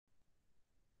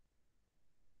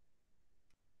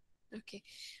Okay.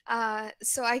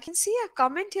 So I can see a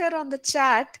comment here on the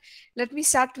chat. Let me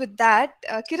start with that.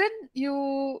 Kiran,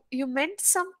 you meant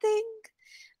something.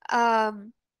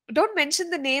 Um, don't mention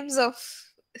the names of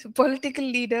political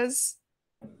leaders.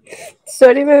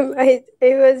 Sorry, ma'am. I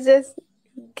was just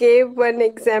gave one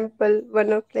example,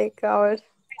 one of like our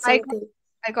I got, something.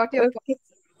 I got your point. Okay.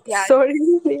 Yeah. Sorry.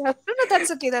 Yeah. No, no,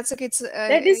 that's okay. That's okay.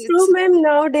 That is true, It's ma'am.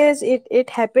 Nowadays, it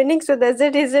happening. So that's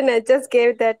the reason I just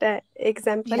gave that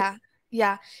example. yeah,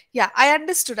 yeah, yeah. I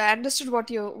understood. I understood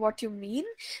what you mean.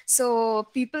 So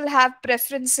people have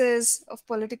preferences of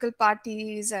political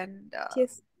parties and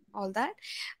Yes. all that.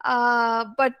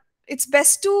 But it's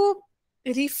best to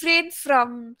refrain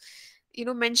from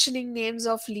mentioning names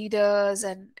of leaders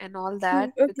and all Hmm, that,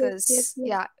 okay. Yes, because ma'am.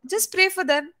 yeah, just pray for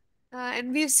them.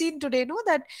 And we've seen today, no,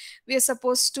 that we are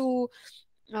supposed to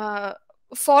uh,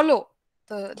 follow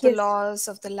the Yes. laws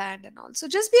of the land and all. So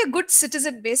just be a good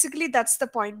citizen. Basically, that's the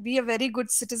point. Be a very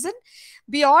good citizen.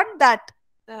 Beyond that,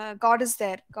 God is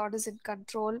there. God is in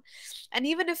control. And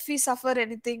even if we suffer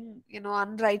anything,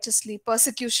 unrighteously,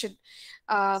 persecution,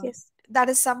 um, Yes. that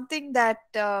is something that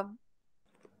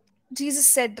Jesus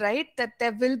said, right, that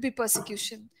there will be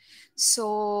persecution.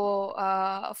 So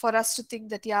for us to think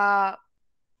that, yeah,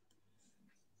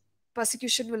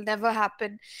 persecution will never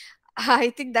happen, I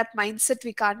think that mindset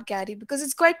we can't carry, because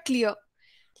it's quite clear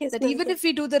Yes, that ma'am. even Yes. if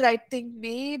we do the right thing,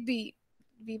 maybe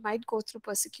we might go through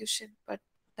persecution, but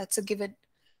that's a given.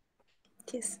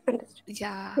 Yes. Understood.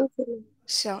 Yeah, Thank you, ma'am.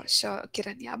 sure, sure,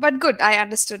 Kiran. Yeah, but good. I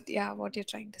understood, yeah, what you're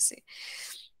trying to say.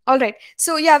 All right.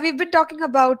 So, yeah, we've been talking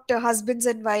about husbands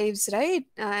and wives, right?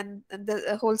 And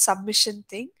the whole submission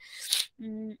thing.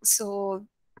 So,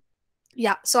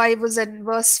 yeah, so I was in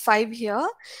verse 5 here,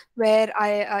 where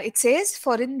it says,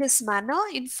 "For in this manner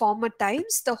in former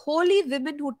times the holy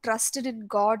women who trusted in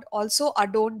God also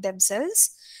adorned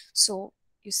themselves." So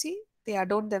you see, they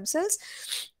adorned themselves,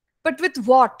 but with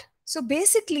what? So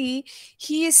basically,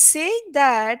 he is saying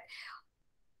that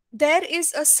there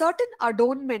is a certain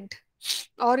adornment,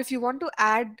 or if you want to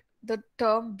add the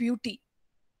term beauty,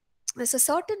 there's a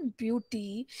certain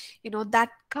beauty, that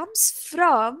comes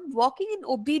from walking in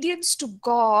obedience to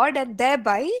God, and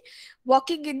thereby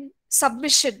walking in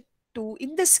submission to,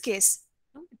 in this case,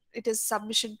 it is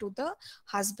submission to the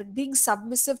husband, being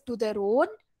submissive to their own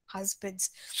husbands,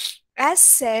 as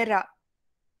Sarah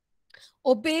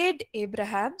obeyed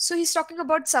Abraham. So he's talking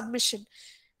about submission.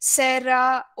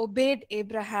 Sarah obeyed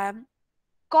Abraham,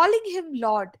 calling him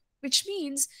Lord, which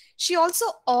means she also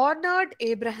honored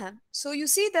Abraham. So you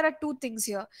see, there are two things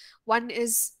here. One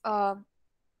is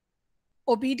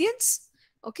obedience,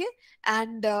 okay,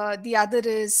 and the other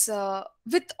is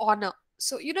with honor.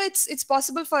 So it's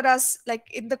possible for us,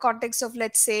 like in the context of,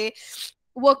 let's say,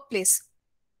 workplace.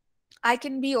 I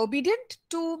can be obedient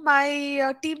to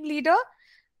my team leader.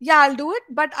 Yeah, I'll do it.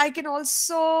 But I can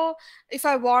also, if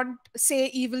I want, say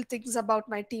evil things about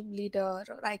my team leader,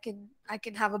 or I can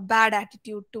have a bad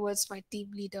attitude towards my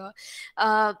team leader.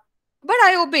 Uh, but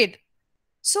I obeyed.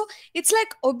 So it's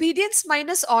like obedience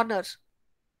minus honor.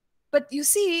 But you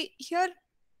see here,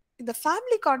 in the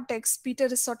family context, Peter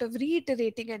is sort of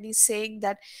reiterating, and he's saying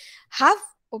that have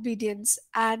obedience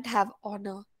and have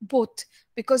honor, both,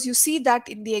 because you see that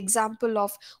in the example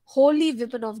of holy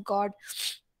women of God.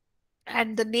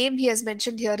 And the name he has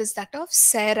mentioned here is that of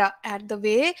Sarah, and the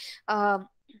way,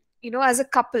 as a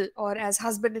couple or as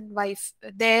husband and wife,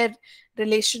 their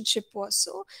relationship was.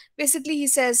 So basically, he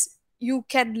says you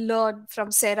can learn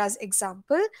from Sarah's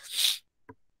example,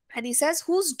 and he says,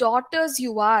 whose daughters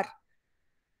you are.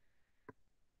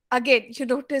 Again, you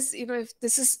notice, if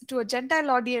this is to a Gentile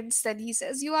audience, then he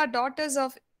says, you are daughters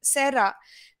of Sarah,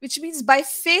 which means by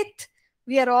faith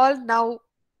we are all now,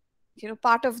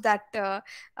 part of that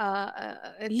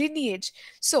lineage.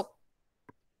 So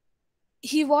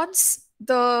he wants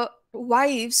the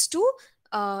wives to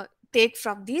take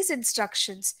from these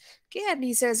instructions. Okay, and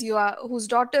he says, you are whose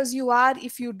daughters you are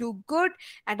if you do good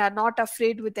and are not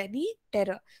afraid with any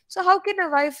terror. So how can a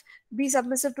wife be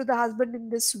submissive to the husband in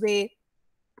this way?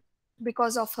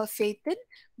 Because of her faith in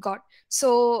God.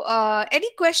 So, any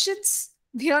questions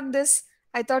beyond this?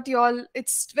 I thought you all,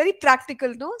 it's very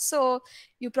practical, no? So,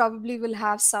 you probably will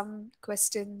have some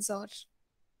questions or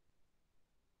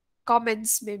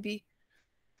comments, maybe.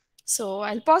 So,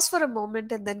 I'll pause for a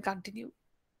moment and then continue.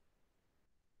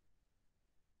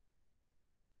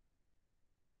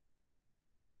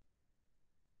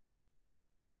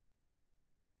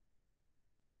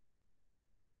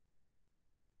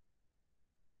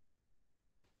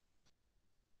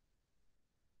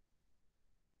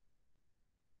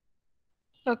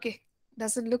 Okay,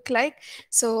 doesn't look like.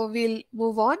 So, we'll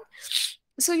move on.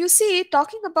 So you see,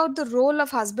 talking about the role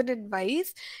of husband and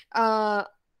wife, uh,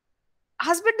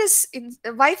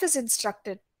 wife is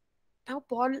instructed. Now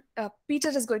Peter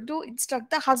is going to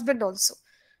instruct the husband also.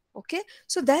 Okay,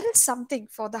 so there is something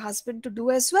for the husband to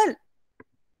do as well.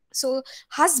 So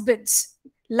husbands,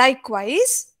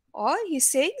 likewise, or he's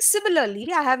saying similarly,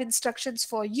 I have instructions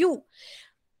for you.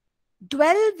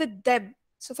 Dwell with them.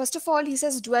 So first of all, he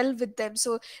says dwell with them.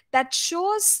 So that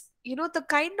shows, the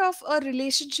kind of a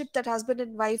relationship that husband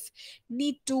and wife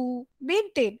need to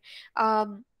maintain.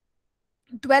 um,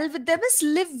 Dwell with them is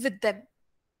live with them.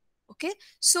 Okay,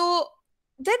 so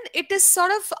then it is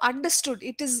sort of understood,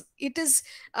 it is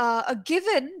a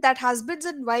given that husbands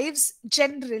and wives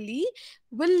generally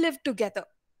will live together.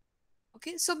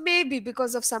 Okay, so maybe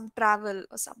because of some travel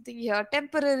or something here,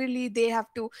 temporarily they have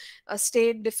to stay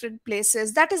in different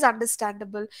places. That is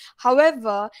understandable.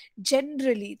 However,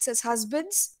 generally it says,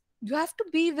 husbands, you have to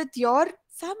be with your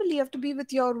family, you have to be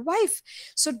with your wife.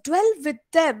 So dwell with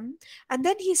them. And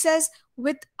then he says,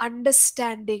 with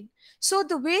understanding. So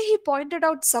the way he pointed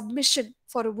out submission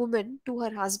for a woman to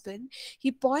her husband,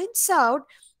 he points out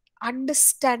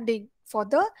understanding for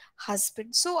the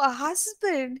husband. So a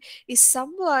husband is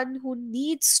someone who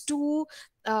needs to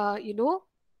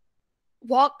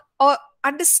walk or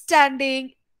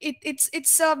understanding.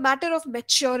 It's a matter of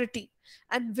maturity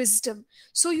and wisdom.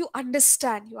 So you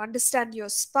understand your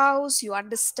spouse, you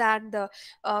understand the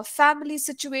family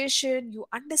situation, you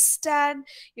understand,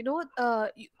 and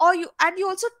you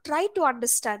also try to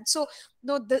understand. So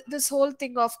no, this whole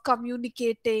thing of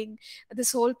communicating,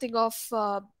 this whole thing of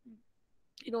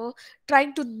you know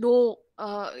trying to know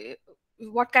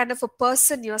what kind of a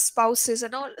person your spouse is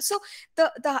and all. So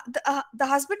the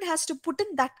husband has to put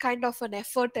in that kind of an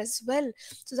effort as well.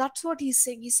 So that's what he's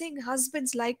saying,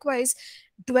 husbands, likewise,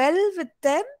 dwell with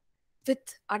them with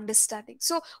understanding.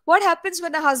 So what happens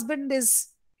when a husband is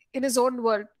in his own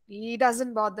world? He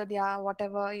doesn't bother, yeah,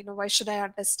 whatever, why should I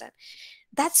understand?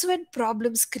 That's when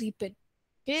problems creep in.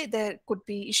 Okay, there could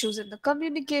be issues in the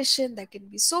communication, there can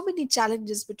be so many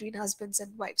challenges between husbands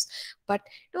and wives. But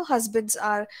husbands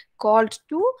are called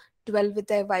to dwell with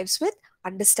their wives with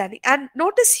understanding. And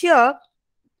notice here,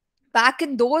 back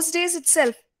in those days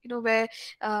itself, where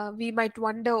we might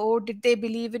wonder, oh, did they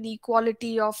believe in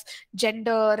equality of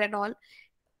gender and all?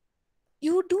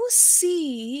 You do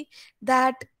see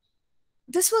that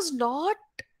this was not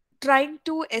trying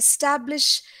to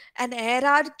establish an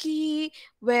hierarchy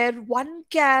where one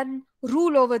can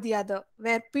rule over the other,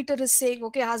 where Peter is saying,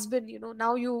 okay, husband,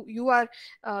 now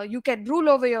you can rule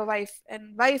over your wife,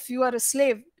 and wife, you are a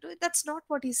slave. That's not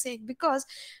what he's saying, because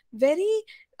very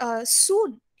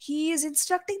soon he is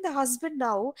instructing the husband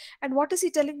now. And what is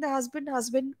he telling the husband?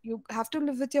 Husband, you have to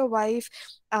live with your wife,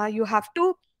 you have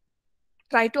to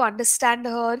try to understand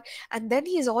her. And then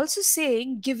he is also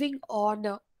saying giving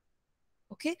honor.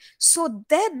 Okay, so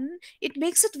then it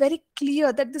makes it very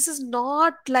clear that this is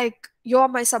not like you're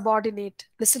my subordinate,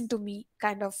 listen to me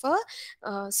kind of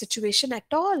a situation at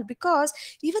all, because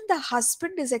even the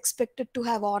husband is expected to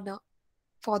have honor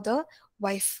for the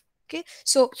wife. Okay,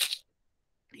 so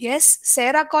yes,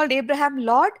 Sarah called Abraham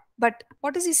Lord, but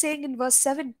what is he saying in verse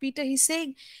 7? Peter, he's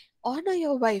saying, honor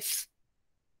your wife.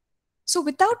 So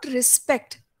without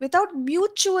respect, without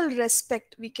mutual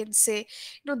respect, we can say,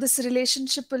 this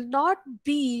relationship will not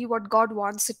be what God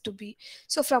wants it to be.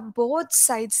 So from both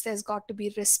sides, there's got to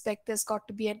be respect, there's got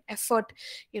to be an effort,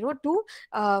 to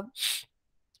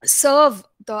serve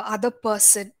the other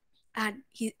person. And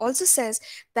he also says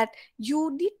that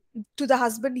you need, to the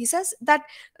husband he says that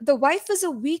the wife is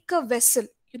a weaker vessel.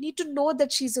 You need to know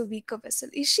that she's a weaker vessel.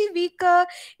 Is she weaker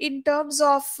in terms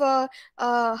of her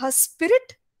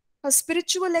spirit, her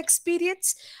spiritual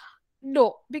experience?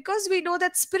 No, because we know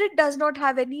that spirit does not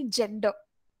have any gender.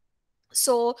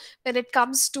 So when it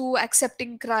comes to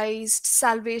accepting Christ,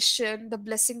 salvation, the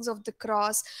blessings of the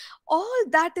cross, all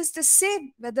that is the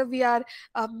same whether we are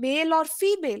male or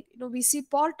female. We see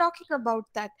Paul talking about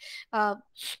that. Uh,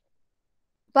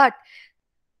 but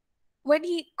when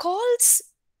he calls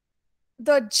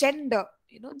the gender,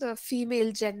 the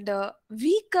female gender,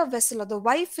 weaker vessel, or the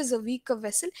wife is a weaker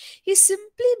vessel, he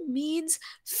simply means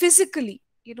physically,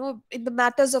 in the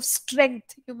matters of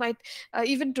strength. You might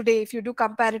even today, if you do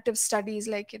comparative studies,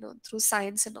 like through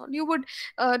science and all, you would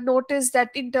notice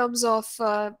that in terms of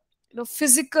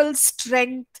physical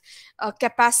strength,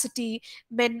 capacity,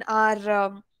 men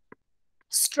are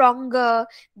stronger,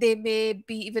 they may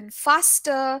be even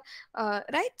faster,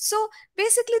 right? So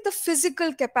basically the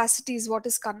physical capacity is what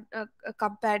is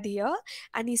compared here.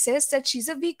 And he says that she's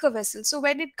a weaker vessel. So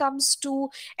when it comes to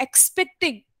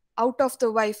expecting out of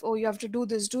the wife, oh, you have to do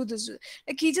this, do this.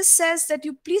 Like he just says that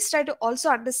you please try to also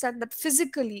understand that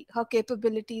physically her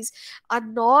capabilities are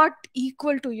not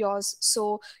equal to yours.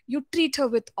 So you treat her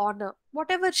with honor,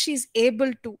 whatever she's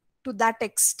able to that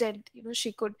extent,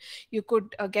 she could, you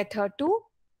could get her to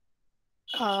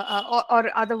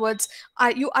or other words,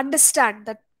 you understand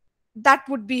that that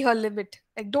would be her limit.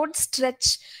 Like don't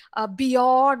stretch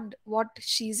beyond what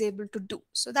she's able to do.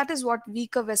 So that is what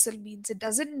weaker vessel means. It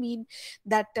doesn't mean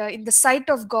that in the sight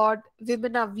of God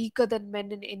women are weaker than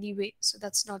men in any way. So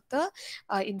that's not the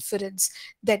inference.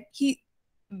 Then he,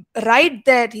 right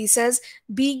there he says,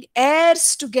 being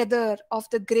heirs together of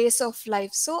the grace of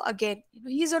life. So again,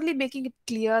 he's only making it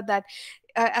clear that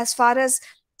as far as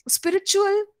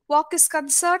spiritual walk is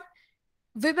concerned,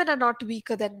 women are not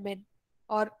weaker than men,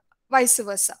 or vice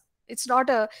versa. It's not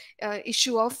a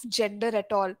issue of gender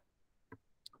at all.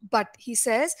 But he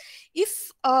says,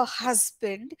 if a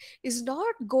husband is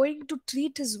not going to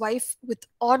treat his wife with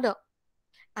honor,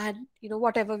 and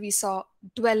whatever we saw,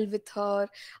 dwell with her,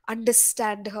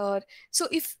 understand her, so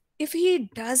if he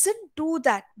doesn't do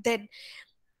that, then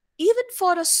even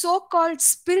for a so-called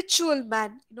spiritual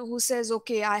man, who says,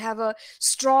 okay, I have a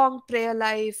strong prayer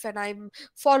life and I'm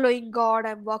following God,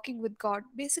 I'm walking with God,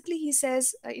 basically he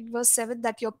says in verse 7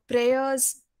 that your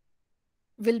prayers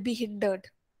will be hindered.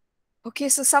 Okay,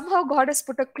 so somehow God has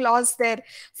put a clause there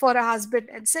for a husband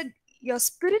and said, your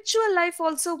spiritual life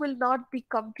also will not be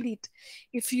complete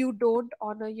if you don't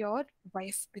honor your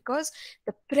wife, because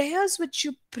the prayers which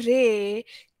you pray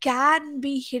can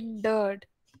be hindered.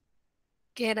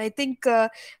 Okay, and I think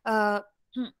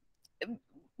hmm,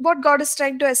 what God is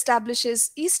trying to establish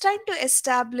is He's trying to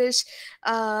establish,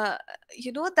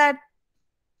 that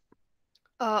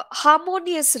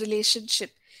harmonious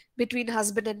relationship between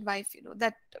husband and wife.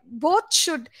 That both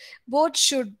should both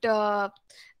should uh,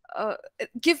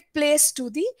 give place to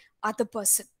the other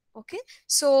person. Okay,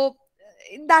 so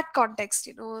in that context,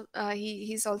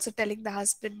 he's also telling the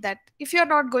husband that if you're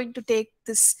not going to take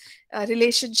this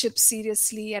relationship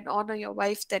seriously and honor your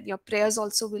wife, then your prayers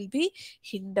also will be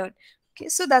hindered. Okay,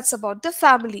 so that's about the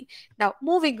family. Now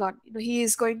moving on, he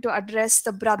is going to address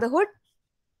the brotherhood.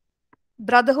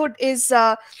 Brotherhood is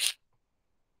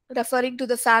referring to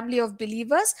the family of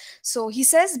believers. So he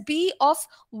says, be of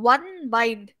one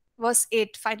mind. Verse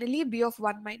 8, finally, be of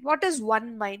one mind. What is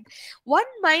one mind? One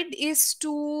mind is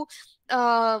to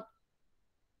have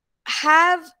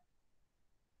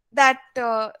that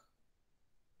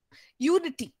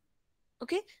unity.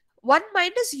 Okay, one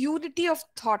mind is unity of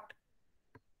thought.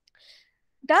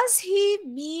 Does he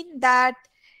mean that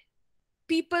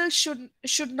people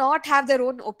should not have their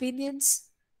own opinions?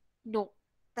 No,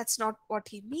 that's not what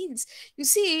he means. You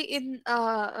see, in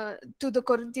to the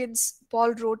Corinthians,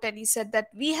 Paul wrote and he said that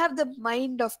we have the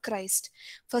mind of Christ.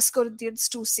 First Corinthians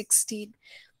 2:16.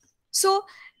 So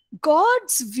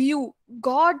God's view,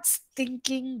 God's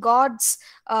thinking,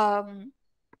 um,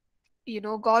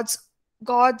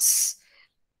 God's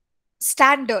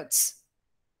standards,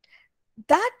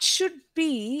 that should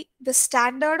be the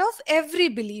standard of every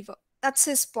believer. That's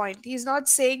his point. He's not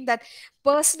saying that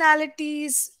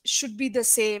personalities should be the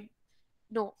same.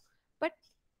 No, but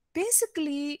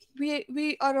basically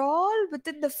we are all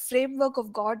within the framework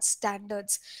of God's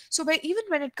standards. So even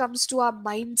when it comes to our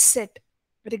mindset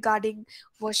regarding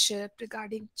worship,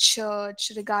 regarding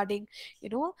church, regarding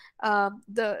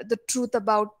the truth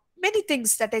about many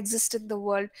things that exist in the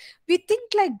world, we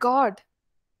think like God.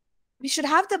 We should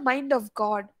have the mind of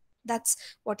God. That's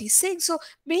what he's saying. So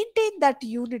maintain that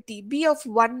unity, be of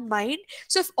one mind.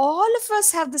 So if all of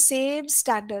us have the same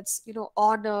standards,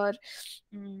 honor,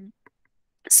 mm,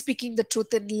 speaking the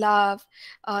truth in love,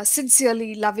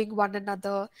 sincerely loving one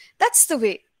another, that's the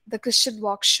way the Christian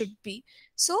walk should be.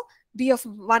 So be of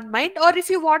one mind. Or if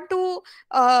you want to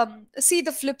see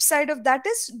the flip side of that,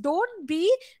 is don't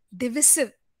be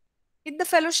divisive in the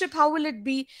fellowship. How will it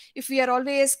be if we are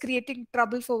always creating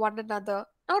trouble for one another?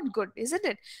 Not good, isn't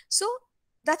it? So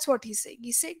that's what he's saying.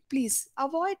 He's saying, please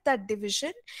avoid that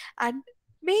division and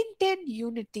maintain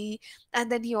unity. And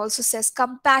then he also says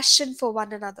compassion for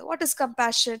one another. What is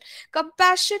compassion?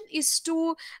 Compassion is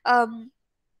to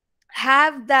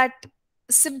have that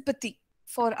sympathy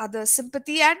for others,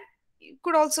 sympathy, and you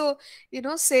could also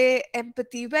say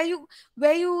empathy,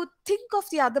 where you think of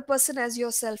the other person as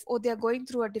yourself. Oh, they are going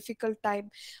through a difficult time,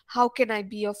 how can I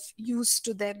be of use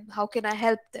to them, how can I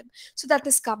help them? So that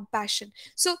is compassion.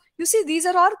 So you see, these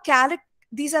are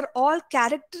all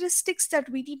characteristics that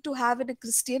we need to have in a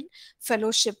Christian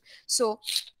fellowship. So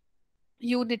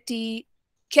unity,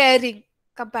 caring,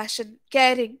 compassion,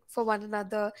 caring for one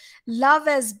another, love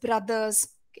as brothers.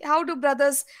 Okay, how do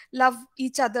brothers love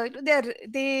each other?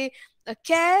 They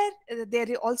care.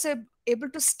 They're also able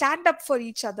to stand up for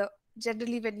each other.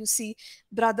 Generally, when you see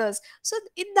brothers, so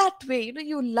in that way,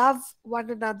 you love one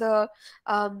another.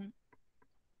 Um,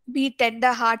 be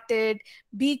tender hearted,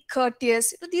 be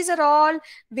courteous. These are all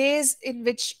ways in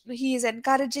which he is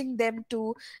encouraging them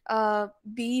to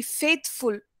be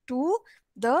faithful to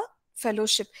the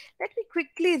fellowship. Let me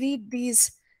quickly read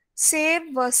these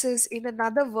same verses in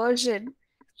another version,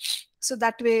 so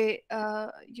that way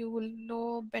you will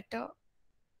know better.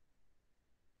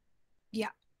 Yeah,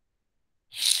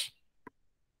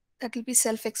 that will be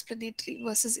self explanatory,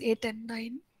 verses 8 and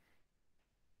 9.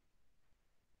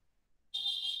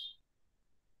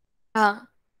 Ah,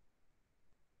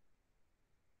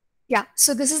 yeah,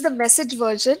 so this is the message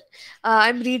version.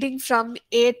 I'm reading from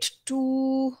 8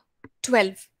 to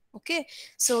 12. Okay,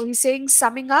 so he's saying,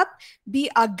 summing up, be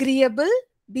agreeable,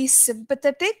 be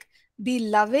sympathetic, be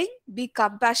loving, be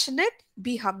compassionate,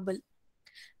 be humble.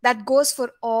 That goes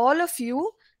for all of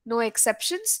you, no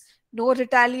exceptions, no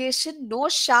retaliation, no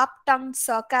sharp tongued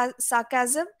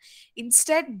sarcasm.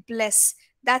 Instead, bless.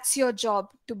 That's your job,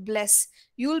 to bless.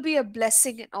 You'll be a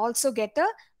blessing and also get a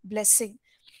blessing.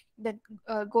 Then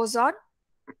goes on,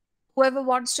 whoever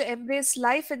wants to embrace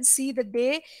life and see the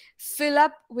day fill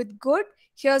up with good,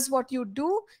 here's what you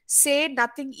do: say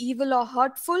nothing evil or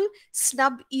hurtful,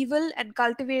 snub evil and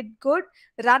cultivate good,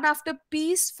 run after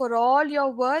peace for all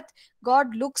your worth.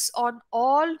 God looks on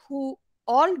all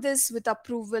this with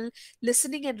approval,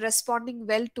 listening and responding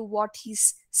well to what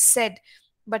he's said.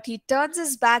 But he turns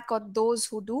his back on those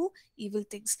who do evil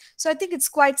things. So I think it's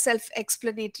quite self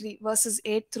explanatory, verses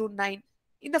 8 through 9.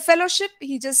 In the fellowship,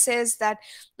 he just says that,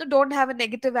 no, don't have a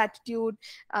negative attitude,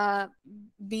 uh,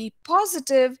 be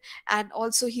positive, and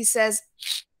also he says,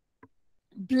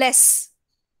 bless.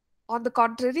 On the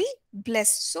contrary,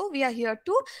 bless. So we are here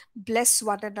to bless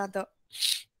one another.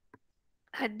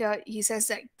 And he says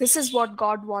that this is what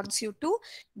God wants you to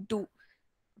do.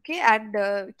 Okay,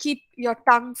 and keep your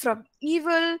tongue from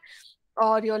evil,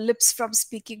 or your lips from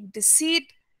speaking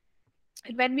deceit.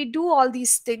 And when we do all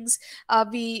these things,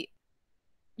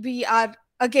 we are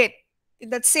again in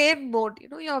that same mode.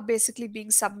 You're basically being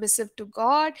submissive to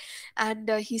God. And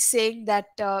he's saying that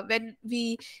when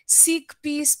we seek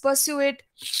peace, pursue it,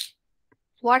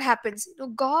 what happens?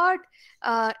 God,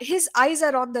 his eyes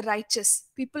are on the righteous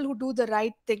people who do the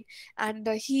right thing. And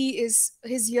his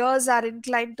ears are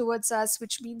inclined towards us,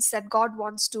 which means that God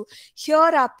wants to hear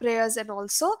our prayers and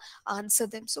also answer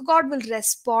them. So God will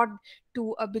respond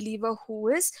to a believer who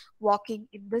is walking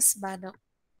in this manner.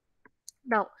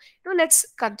 Now, let's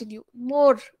continue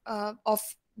more of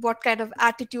what kind of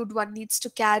attitude one needs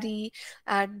to carry,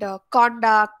 and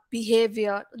conduct,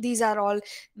 behavior. These are all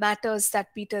matters that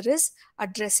Peter is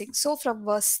addressing. So, from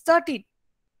verse 13,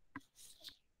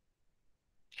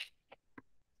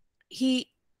 he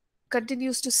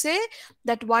continues to say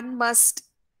that one must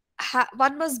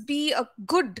be a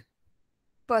good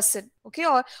person, okay,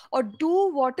 or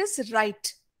do what is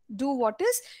right, do what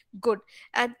is good.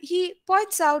 And he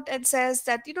points out and says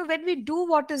that, when we do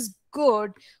what is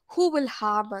good, who will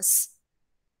harm us?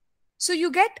 So you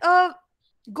get a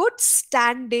good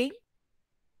standing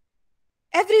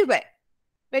everywhere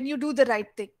when you do the right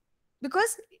thing,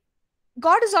 because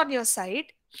God is on your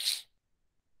side.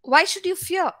 Why should you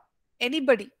fear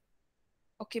anybody?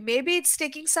 Okay, maybe it's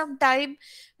taking some time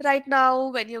right now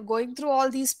when you're going through all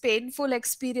these painful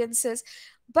experiences,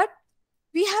 but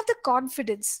we have the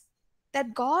confidence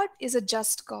that God is a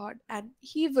just God, and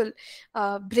He will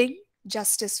bring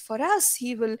justice for us.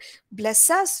 He will bless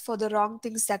us for the wrong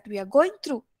things that we are going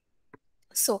through.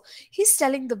 So He's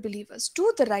telling the believers,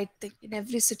 do the right thing in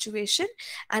every situation.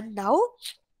 And now,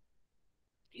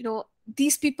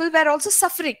 these people were also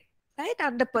suffering, right,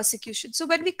 under persecution. So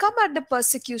when we come under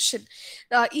persecution,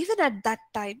 even at that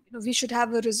time, we should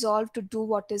have a resolve to do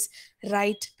what is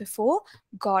right before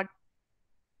God.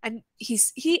 And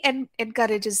he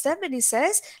encourages them, and he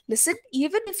says, listen,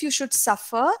 even if you should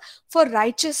suffer for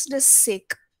righteousness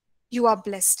sake, you are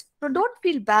blessed. Now don't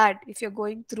feel bad if you're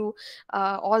going through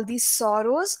all these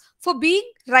sorrows for being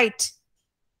right.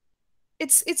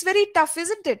 It's very tough,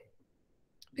 isn't it?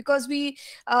 Because we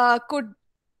could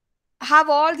have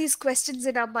all these questions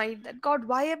in our mind, that God,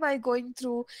 why am I going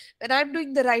through when I'm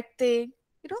doing the right thing,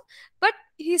 but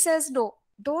he says, no,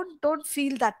 don't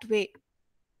feel that way.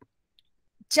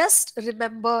 Just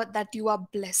remember that you are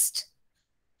blessed.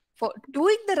 For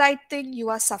doing the right thing, you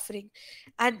are suffering.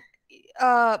 And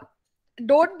uh,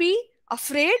 don't be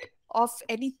afraid of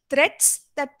any threats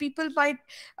that people might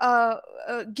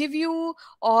give you,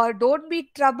 or don't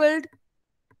be troubled.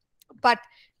 But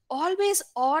always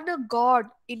honor God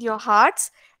in your hearts.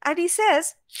 And he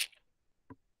says,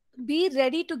 be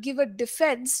ready to give a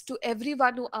defense to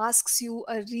everyone who asks you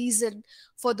a reason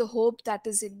for the hope that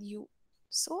is in you.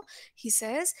 So he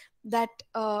says that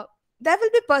there will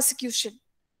be persecution,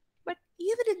 but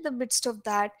even in the midst of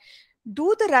that,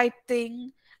 do the right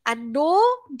thing and know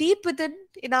deep within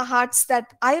in our hearts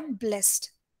that I am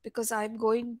blessed because I am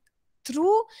going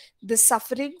through the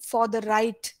suffering for the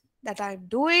right that I am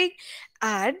doing.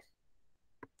 And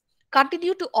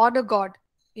continue to honor God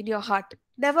in your heart.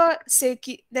 Never say,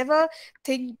 never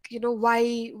think, why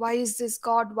is this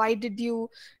God? Why did you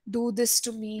do this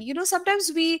to me?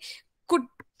 Sometimes we could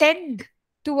tend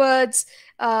towards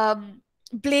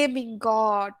blaming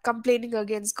God, complaining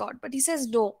against God. But he says,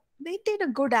 no, maintain a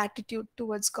good attitude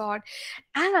towards God.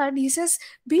 And he says,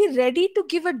 be ready to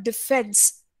give a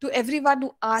defense to everyone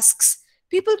who asks.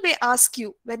 People may ask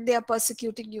you when they are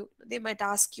persecuting you, they might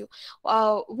ask you,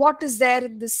 what is there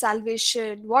in this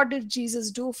salvation? What did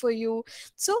Jesus do for you?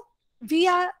 So we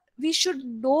should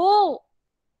know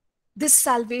this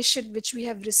salvation which we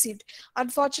have received.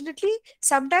 Unfortunately,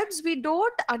 sometimes we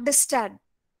don't understand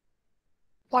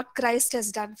what Christ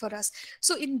has done for us.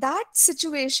 So in that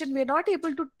situation, we're not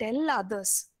able to tell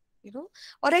others,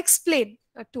 or explain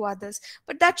to others.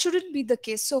 But that shouldn't be the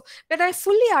case. So when I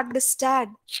fully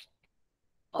understand,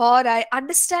 or I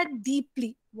understand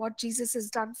deeply what Jesus has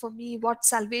done for me, what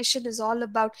salvation is all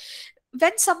about,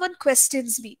 when someone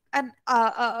questions me, an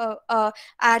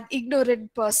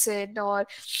ignorant person, or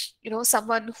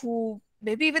someone who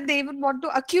maybe even they even want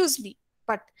to accuse me,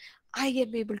 but I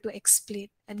am able to explain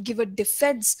and give a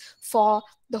defense for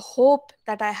the hope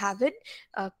that I have in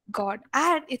God.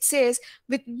 And it says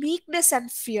with meekness and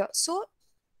fear. So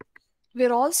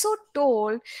we're also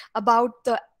told about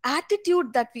the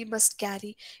attitude that we must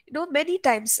carry. Many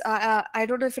times, I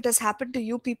don't know if it has happened to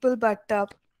you people, but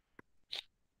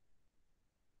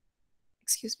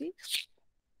excuse me,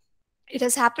 it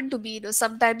has happened to me.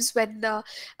 Sometimes when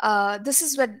this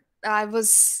is when I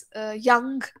was a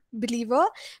young believer,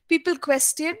 people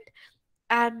questioned,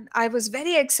 and I was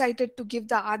very excited to give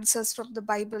the answers from the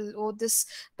Bible. Oh, this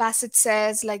passage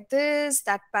says like this,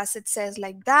 that passage says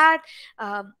like that.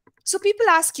 So people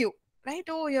ask you, right?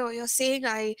 Oh, you're saying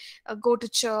I go to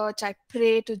church, I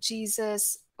pray to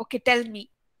Jesus. Okay, tell me.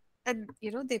 And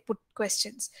they put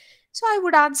questions. So I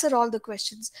would answer all the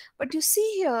questions. But you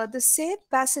see here, the same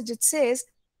passage, it says,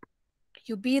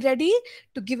 you be ready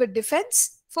to give a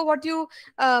defense for what you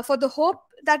for the hope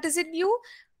that is in you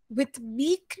with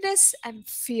meekness and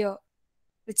fear,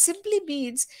 which simply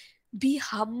means be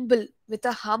humble, with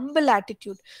a humble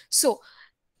attitude. So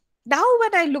now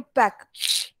when I look back,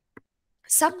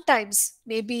 sometimes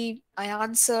maybe I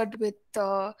answered with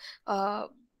uh,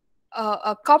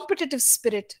 a competitive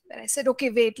spirit, where I said, okay,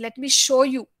 wait, let me show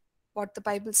you what the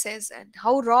Bible says and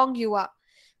how wrong you are.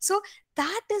 So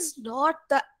that is not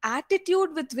the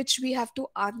attitude with which we have to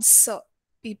answer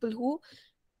people who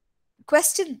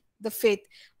question the faith,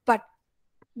 but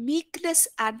meekness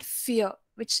and fear,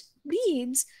 which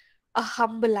means a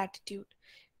humble attitude,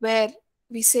 where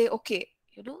we say, okay,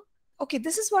 okay,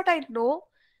 this is what I know,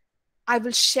 I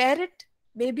will share it.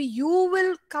 Maybe you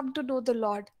will come to know the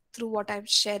Lord through what I'm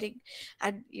sharing,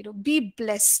 and be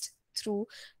blessed through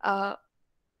uh,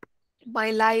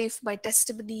 my life, my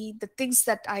testimony, the things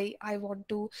that I want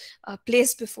to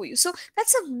place before you. So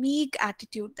that's a meek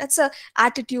attitude. That's a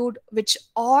attitude which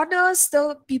honors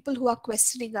the people who are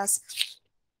questioning us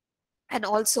and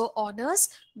also honors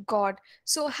God.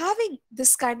 So having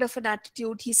this kind of an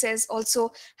attitude, he says,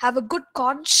 also have a good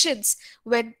conscience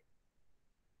when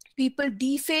people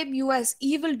defame you as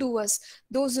evildoers,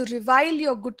 those who revile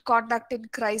your good conduct in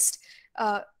Christ.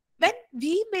 Uh, when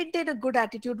we maintain a good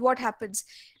attitude, what happens?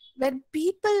 When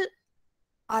people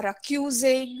are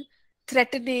accusing,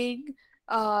 threatening,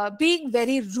 being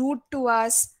very rude to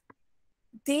us,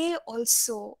 they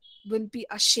also will be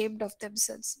ashamed of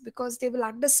themselves, because they will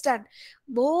understand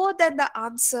more than the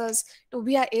answers.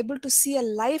 We are able to see a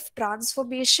life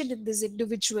transformation in this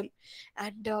individual.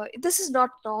 And this is not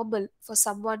normal for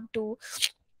someone to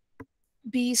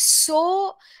be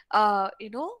so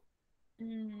mm,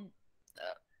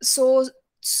 so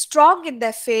strong in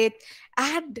their faith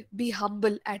and be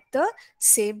humble at the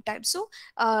same time. So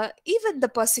even the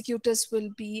persecutors will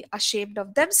be ashamed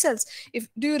of themselves. If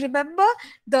do you remember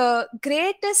the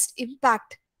greatest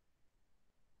impact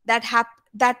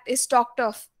that is talked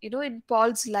of in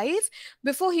Paul's life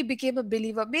before he became a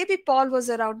believer? Maybe Paul was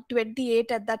around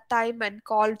 28 at that time and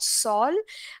called Saul.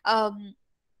 um,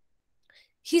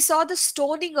 he saw the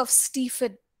stoning of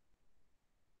Stephen,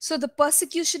 so the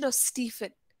persecution of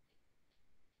Stephen.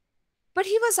 But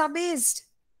he was amazed.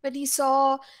 when he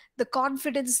saw the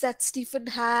confidence that Stephen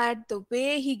had, the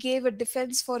way he gave a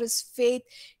defense for his faith,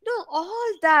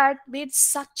 all that made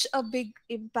such a big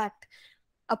impact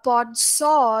upon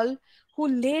Saul, who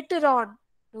later on,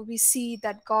 we see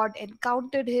that God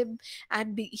encountered him,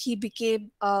 and he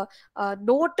became a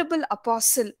notable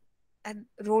apostle and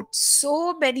wrote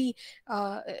so many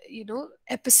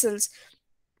epistles.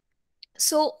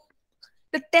 So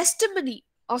the testimony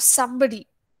of somebody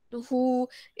who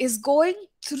is going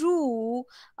through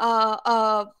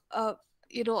uh,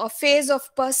 a phase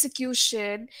of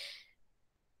persecution,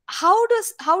 how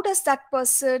does that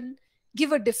person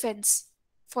give a defense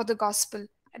for the gospel,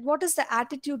 and what is the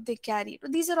attitude they carry?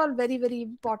 These are all very, very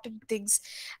important things,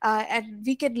 and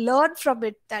we can learn from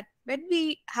it that when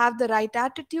we have the right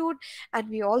attitude and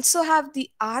we also have the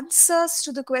answers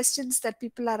to the questions that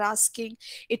people are asking,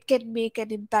 it can make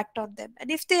an impact on them. And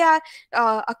if they are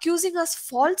accusing us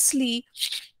falsely,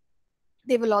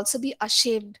 they will also be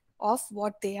ashamed of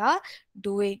what they are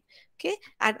doing. Okay,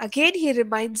 and again he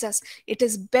reminds us, it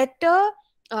is better,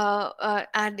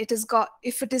 and it is God,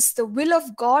 if it is the will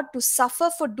of God to suffer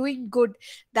for doing good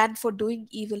than for doing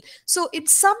evil. So in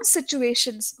some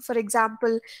situations, for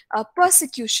example,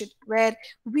 persecution where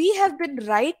we have been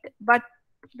right, but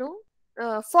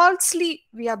falsely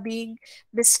we are being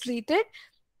mistreated,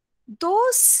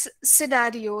 those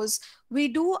scenarios, we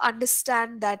do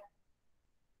understand that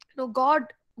God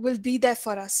will be there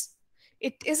for us.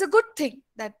 It is a good thing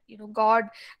that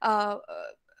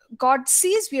God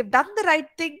sees we have done the right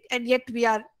thing and yet we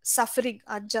are suffering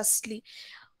unjustly.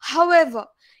 However,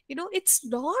 it's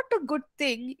not a good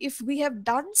thing if we have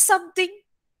done something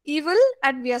evil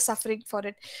and we are suffering for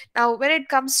it. Now when it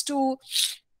comes to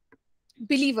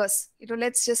believers,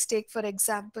 let's just take for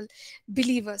example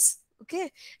believers.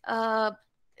 Okay, uh,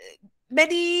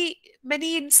 many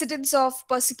many incidents of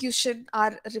persecution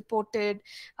are reported,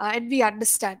 and we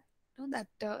understand, that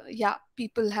yeah,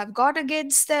 people have gone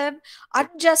against them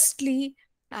unjustly,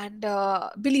 and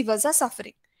believers are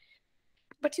suffering.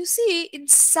 But you see, in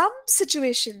some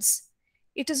situations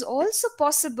it is also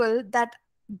possible that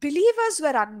believers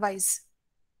were unwise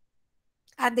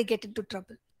and they get into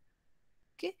trouble.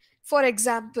 Okay, for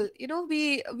example,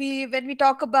 we when we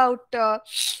talk about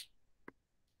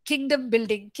kingdom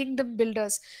building, kingdom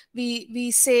builders,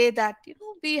 we say that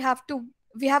we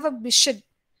have a mission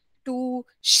to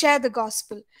share the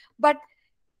gospel. But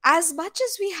as much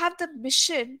as we have the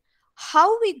mission,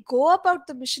 how we go about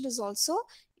the mission is also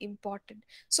important.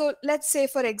 So let's say,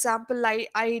 for example,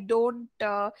 I don't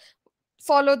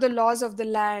follow the laws of the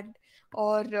land,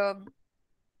 or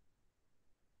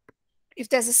if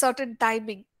there's a certain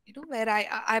timing, where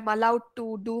I'm allowed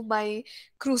to do my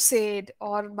crusade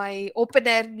or my open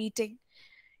air meeting,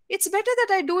 it's better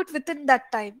that I do it within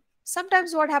that time.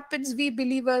 Sometimes what happens, we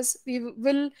believers, we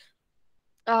will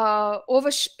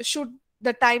overshoot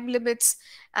the time limits,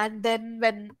 and then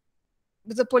when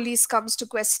the police comes to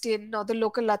question, or the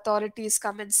local authorities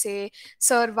come and say,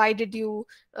 sir, why did you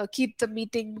keep the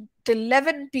meeting till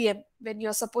 11 p.m. when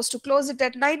you're supposed to close it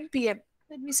at 9 p.m.?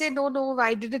 When we say, no, no,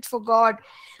 I did it for God,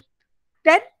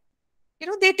 then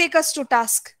they take us to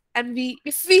task. And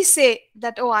if we say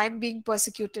that, oh, I'm being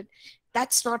persecuted,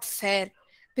 that's not fair,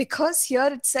 because here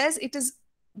it says it is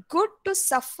good to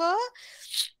suffer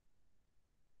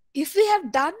if we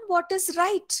have done what is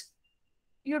right.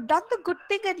 You've done the good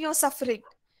thing and you're suffering,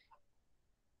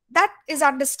 that is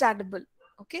understandable.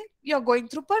 Okay, you're going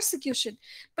through persecution.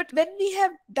 But when we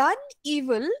have done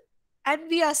evil and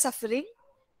we are suffering,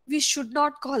 we should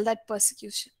not call that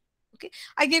persecution. Okay,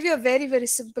 I gave you a very, very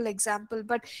simple example,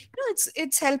 but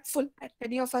it's helpful, and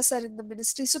many of us are in the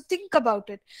ministry, so think about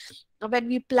it. When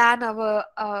we plan our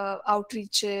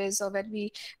outreaches, or when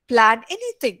we plan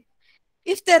anything,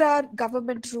 if there are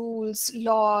government rules,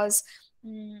 laws,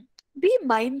 mm, be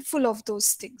mindful of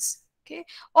those things. Okay,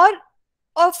 or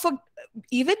for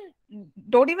even,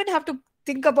 don't even have to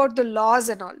think about the laws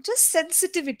and all, just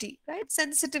sensitivity, right?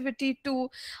 Sensitivity to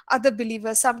other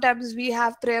believers. Sometimes we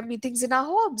have prayer meetings in our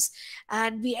homes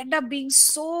and we end up being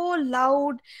so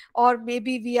loud, or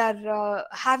maybe we are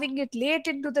having it late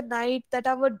into the night that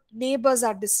our neighbors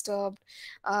are disturbed,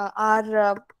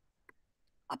 our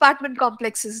apartment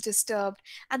complex is disturbed,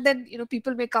 and then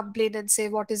people may complain and say,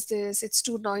 what is this, it's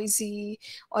too noisy,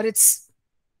 or it's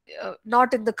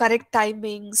not in the correct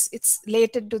timings, it's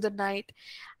late into the night.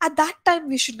 At that time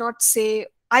we should not say,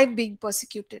 I'm being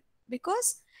persecuted,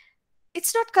 because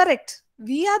it's not correct.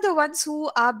 We are the ones who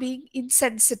are being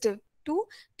insensitive to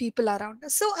people around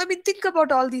us. So I mean, think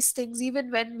about all these things,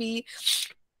 even when we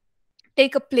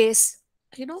take a place,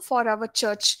 for our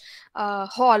church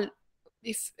hall.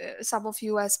 If some of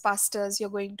you as pastors, you're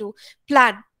going to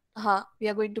plan We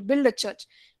are going to build a church.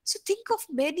 So think of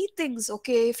many things.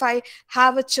 Okay, if I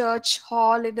have a church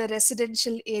hall in a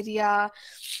residential area,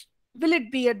 will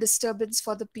it be a disturbance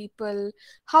for the people?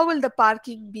 How will the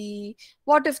parking be?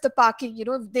 What if the parking,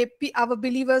 our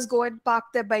believers go and park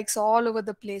their bikes all over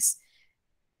the place?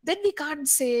 Then we can't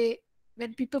say,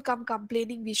 when people come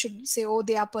complaining, we should say, oh,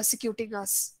 they are persecuting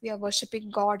us, we are worshiping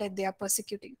God and they are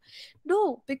persecuting.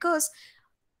 No, because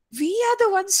we are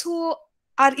the ones who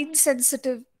are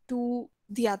insensitive to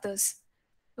the others.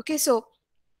 Okay, so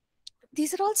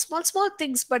these are all small small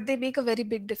things, but they make a very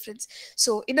big difference.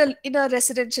 So in a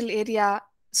residential area,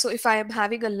 so if I am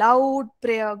having a loud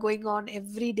prayer going on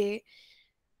every day,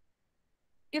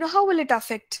 how will it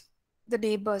affect the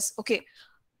neighbors? Okay,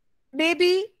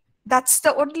 maybe that's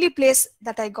the only place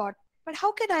that I got, but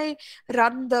how can I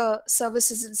run the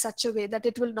services in such a way that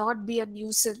it will not be a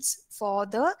nuisance for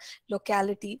the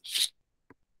locality?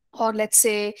 Or let's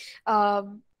say,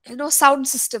 sound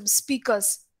system,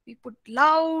 speakers, we put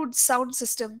loud sound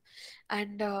system,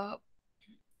 and our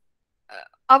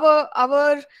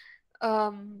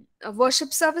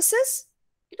worship services,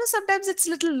 sometimes it's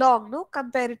little long, no,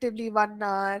 comparatively 1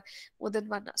 hour, more than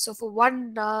 1 hour. So for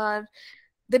 1 hour,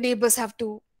 the neighbors have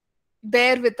to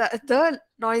bear with the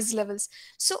noise levels.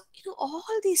 So all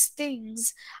these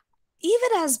things, even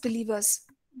as believers,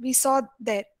 we saw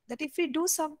there that if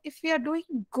we are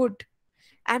doing good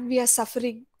and we are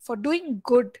suffering for doing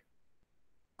good,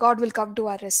 God will come to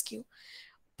our rescue.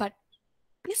 But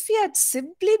if we are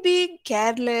simply being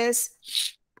careless,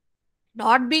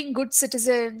 not being good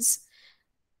citizens,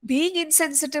 being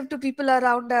insensitive to people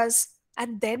around us,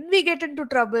 and then we get into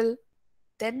trouble,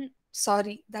 then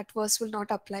sorry, that verse will not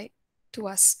apply to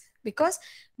us, because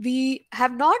we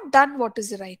have not done what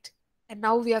is right, and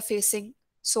now we are facing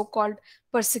so-called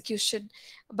persecution.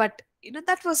 But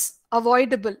that was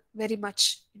avoidable very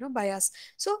much, by us.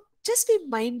 So just be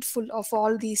mindful of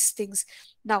all these things.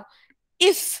 Now,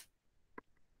 if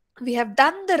we have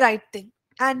done the right thing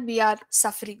and we are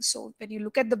suffering, so when you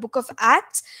look at the book of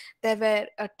Acts, there were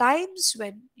times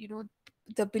when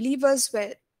the believers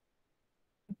were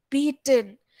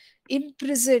beaten,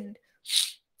 imprisoned.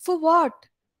 For what?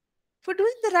 For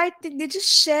doing the right thing. They just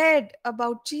shared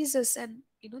about Jesus, and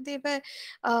they were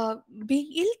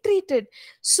being ill-treated.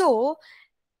 So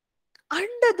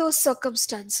under those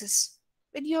circumstances,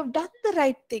 when you have done the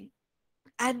right thing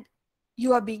and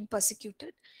you are being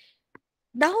persecuted,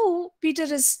 now Peter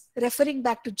is referring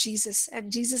back to Jesus,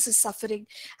 and Jesus is suffering,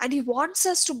 and he wants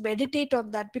us to meditate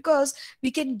on that, because we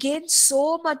can gain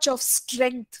so much of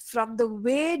strength from the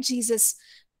way Jesus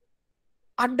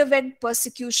underwent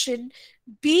persecution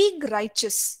being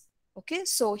righteous. Okay,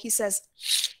 so he says,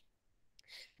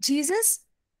 Jesus,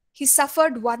 he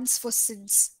suffered once for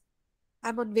sins.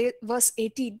 I'm on verse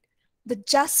 18. The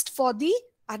just for the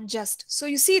unjust. So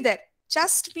you see there,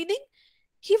 just meaning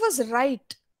he was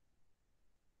right.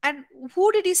 And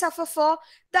who did he suffer for?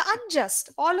 The unjust,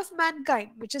 all of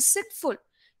mankind, which is sinful.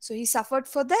 So he suffered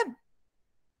for them.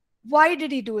 Why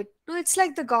did he do it? No, it's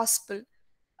like the gospel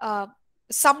uh,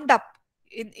 summed up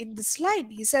in this line.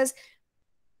 He says,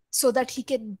 so that he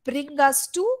can bring us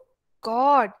to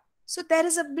God. So there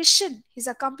is a mission. He's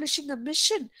accomplishing a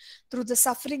mission through the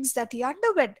sufferings that he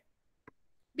underwent,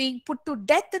 being put to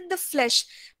death in the flesh,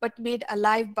 but made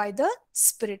alive by the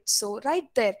Spirit. So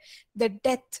right there, the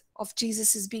death of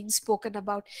Jesus is being spoken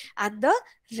about, and the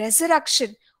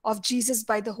resurrection of Jesus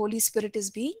by the Holy Spirit is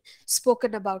being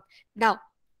spoken about. Now,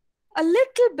 a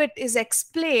little bit is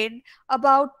explained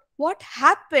about what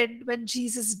happened when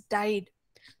Jesus died.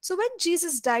 So when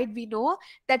Jesus died, we know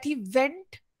that he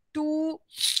went to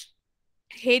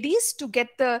Hades to get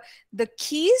the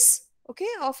keys, okay,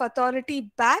 of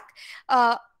authority back.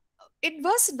 Uh, in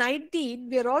verse 19,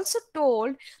 we are also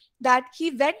told that he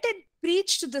went and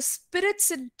preached to the spirits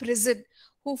in prison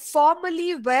who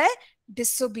formerly were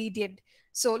disobedient.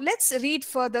 So let's read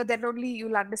further, then only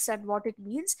you'll understand what it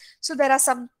means. So there are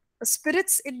some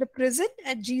spirits in the prison,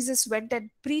 and Jesus went and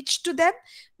preached to them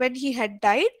when he had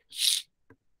died.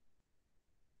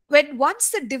 When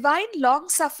once the divine long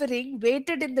suffering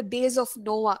waited in the days of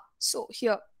Noah. So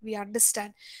here we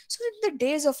understand. So in the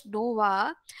days of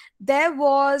Noah, there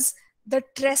was the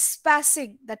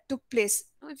trespassing that took place.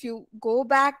 If you go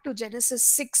back to Genesis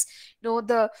 6,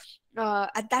 the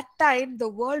at that time the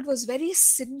world was very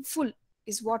sinful,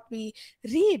 is what we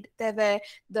read. There were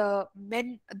the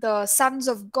men, the sons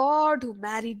of God who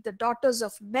married the daughters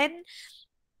of men.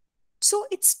 So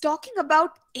it's talking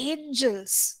about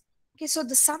angels. Okay, so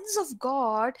the sons of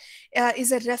God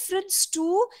is a reference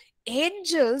to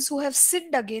angels who have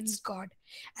sinned against God.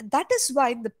 And that is why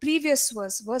in the previous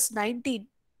verse, verse 19,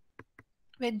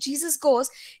 When Jesus goes,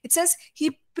 it says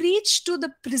he preached to the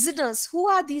prisoners. Who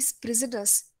are these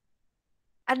prisoners?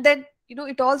 And then,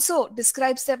 it also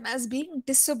describes them as being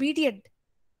disobedient.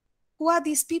 Who are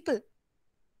these people?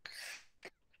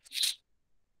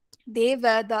 They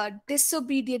were the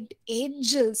disobedient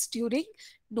angels during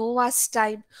Noah's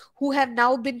time, who have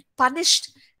now been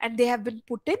punished and they have been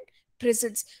put in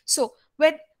prisons. So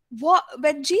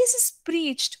when Jesus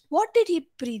preached, what did he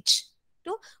preach?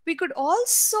 We could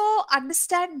also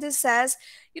understand this as,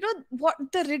 what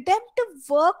the redemptive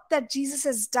work that Jesus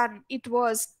has done. It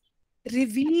was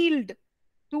revealed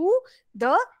to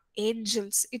the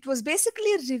angels. It was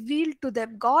basically revealed to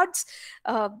them. God's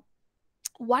uh,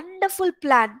 wonderful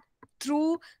plan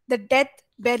through the death,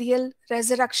 burial,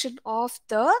 resurrection of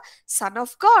the Son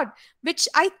of God, which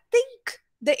I think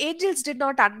the angels did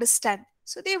not understand.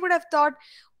 So they would have thought,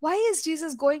 why is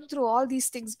Jesus going through all these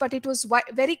things? But it was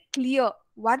very clear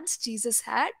once Jesus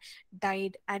had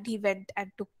died and he went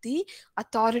and took the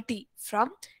authority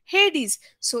from Hades.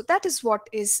 So that is what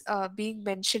is being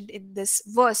mentioned in this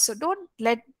verse. So don't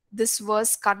let this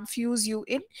verse confuse you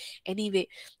in any way.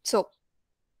 So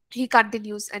he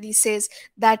continues and he says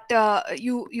that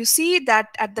you see that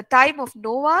at the time of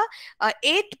Noah,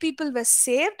 8 people were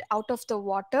saved out of the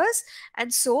waters.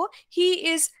 And so he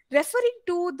is referring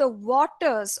to the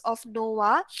waters of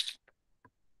Noah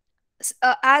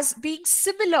as being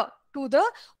similar to the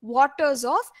waters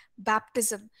of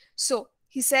baptism. So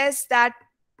he says that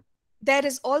there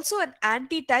is also an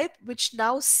antitype which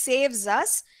now saves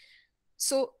us.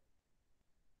 So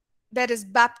there is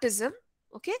baptism,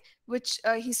 okay, which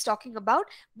he's talking about.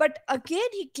 But again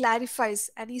he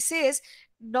clarifies and he says,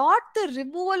 not the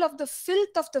removal of the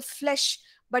filth of the flesh,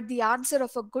 but the answer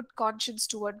of a good conscience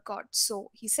toward God. So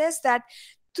he says that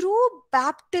through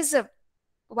baptism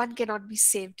one cannot be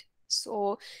saved.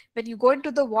 So when you go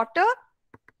into the water,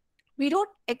 we don't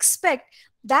expect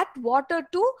that water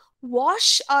to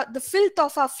wash the filth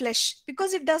of our flesh,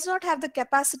 because it does not have the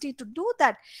capacity to do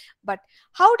that. But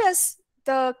how does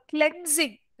the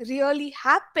cleansing really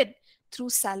happen?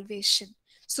 Through salvation.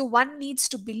 So one needs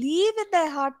to believe in their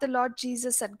heart the Lord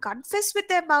Jesus and confess with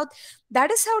their mouth.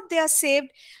 That is how they are saved.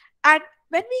 And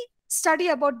when we study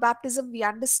about baptism, we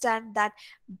understand that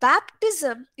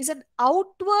baptism is an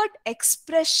outward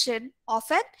expression of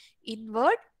an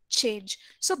inward change.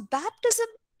 So baptism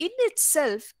in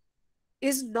itself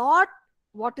is not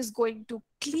what is going to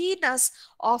clean us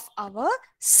of our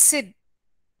sin.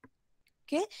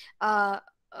 Okay.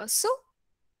 So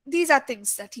these are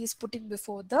things that he is putting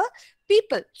before the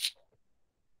people.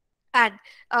 And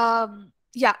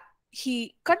yeah,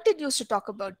 he continues to talk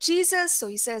about Jesus. So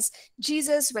he says,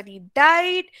 Jesus, when he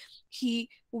died, he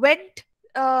went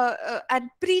and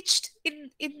preached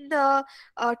to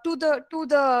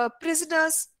the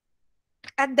prisoners,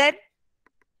 and then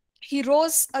he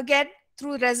rose again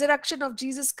through resurrection of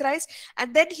Jesus Christ.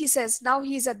 And then he says, now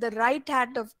he is at the right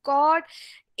hand of God,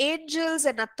 angels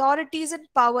and authorities and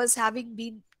powers having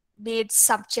been made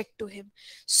subject to him.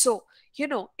 So,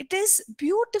 it is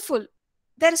beautiful.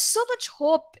 There is so much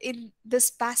hope in this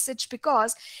passage,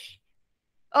 because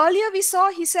earlier we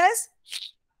saw, he says,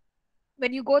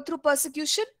 when you go through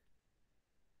persecution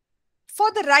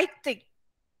for the right thing,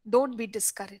 don't be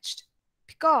discouraged.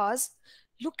 Because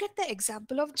look at the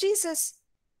example of Jesus.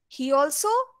 He also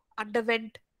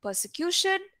underwent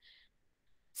persecution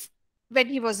when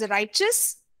he was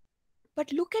righteous.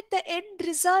 But look at the end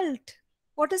result.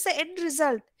 What is the end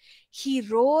result? He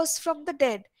rose from the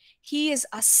dead. He is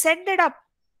ascended up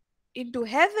into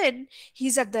heaven.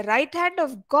 He's at the right hand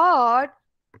of God.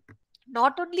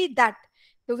 Not only that,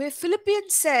 the way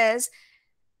Philippians says,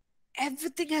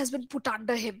 everything has been put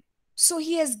under him. So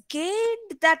he has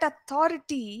gained that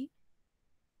authority,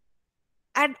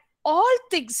 and all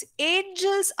things,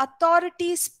 angels,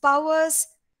 authorities, powers,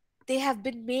 they have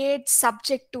been made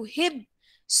subject to him.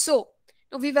 So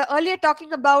we were earlier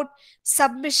talking about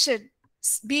submission,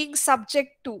 being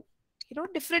subject to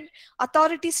different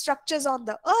authority structures on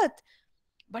the earth.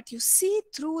 But you see,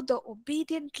 through the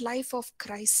obedient life of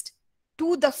Christ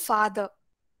to the Father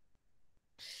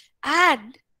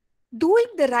and doing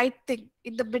the right thing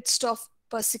in the midst of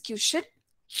persecution,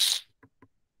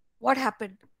 what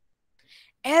happened?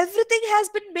 Everything has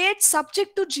been made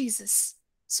subject to Jesus.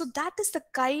 So that is the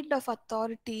kind of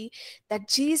authority that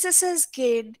Jesus has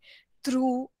gained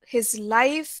through his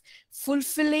life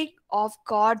fulfilling of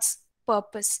God's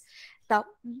purpose. Now,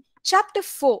 chapter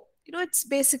 4, it's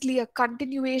basically a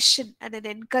continuation and an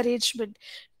encouragement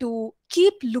to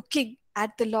keep looking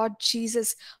at the Lord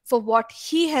Jesus for what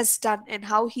he has done and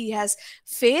how he has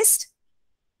faced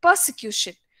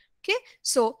persecution. Okay,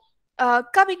 so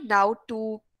coming now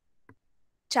to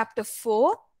chapter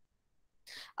 4.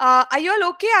 Are you all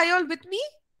okay? Are you all with me?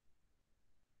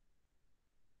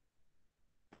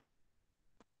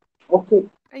 Okay.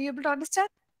 Are you able to understand?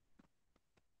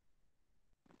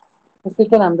 Yes, we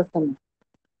can understand.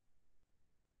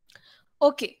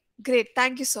 Okay, great.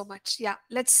 Thank you so much. Yeah,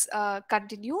 let's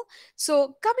continue.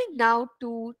 So, coming now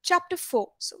to chapter 4.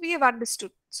 So, we have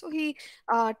understood. So, he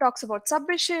talks about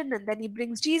submission, and then he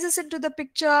brings Jesus into the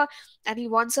picture, and he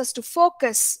wants us to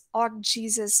focus on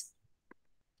Jesus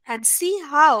and see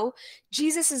how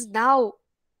Jesus is now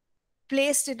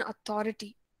placed in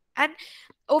authority. And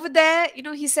over there,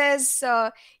 he says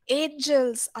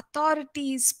angels,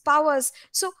 authorities, powers.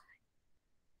 So,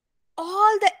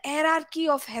 all the hierarchy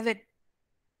of heaven.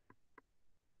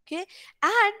 Okay.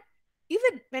 And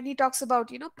even when he talks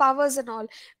about powers and all,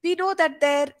 we know that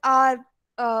there are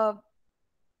uh,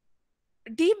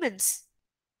 demons.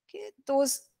 Okay,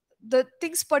 those, the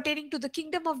things pertaining to the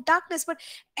kingdom of darkness, but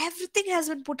everything has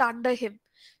been put under him.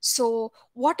 So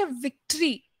what a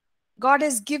victory God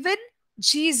has given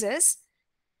Jesus,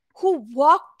 who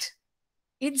walked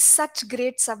in such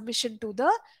great submission to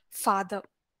the Father.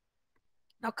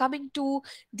 Now coming to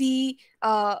the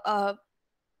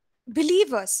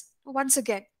believers, once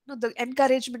again, the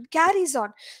encouragement carries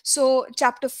on. So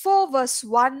chapter 4 verse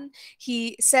 1,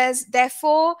 he says,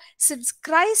 therefore, since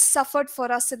Christ suffered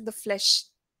for us in the flesh,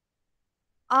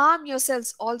 arm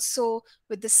yourselves also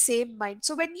with the same mind.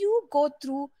 So when you go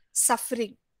through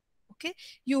suffering, okay,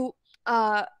 you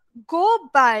uh, go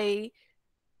by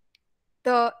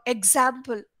the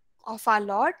example of our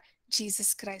Lord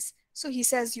Jesus Christ. So he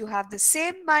says, you have the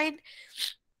same mind,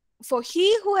 for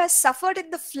he who has suffered in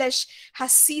the flesh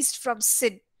has ceased from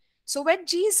sin. So when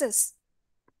Jesus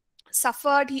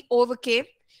suffered, he overcame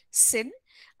sin,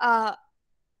 uh,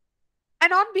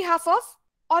 and on behalf of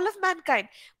all of mankind.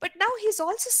 But now he's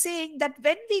also saying that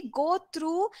when we go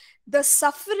through the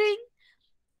suffering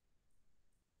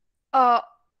uh,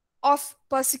 of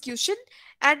persecution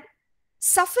and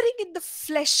suffering in the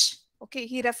flesh, okay,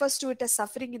 he refers to it as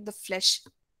suffering in the flesh.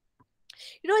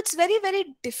 It's very,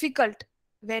 very difficult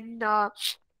when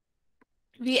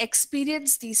we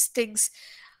experience these things.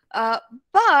 Uh,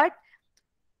 but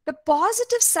the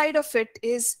positive side of it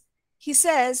is, he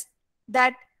says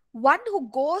that one who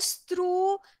goes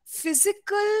through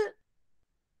physical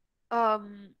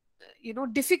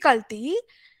difficulty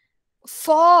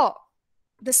for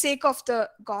the sake of the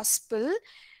gospel,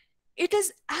 it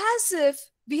is as if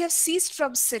we have ceased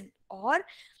from sin. Or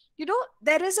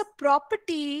there is a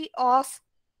property of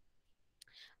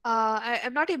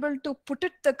I'm not able to put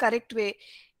it the correct way.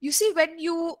 You see, when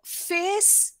you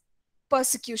face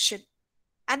persecution,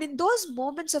 and in those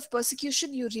moments of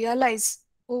persecution, you realize,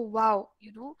 oh wow,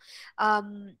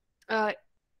 um, uh,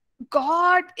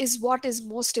 God is what is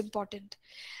most important.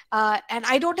 And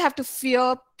I don't have to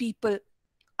fear people.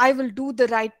 I will do the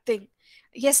right thing.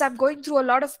 Yes, I'm going through a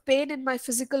lot of pain in my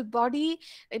physical body,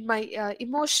 in my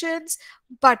emotions,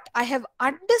 but I have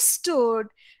understood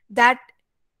that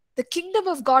the kingdom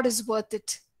of God is worth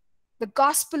it. The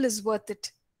gospel is worth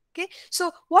it. Okay.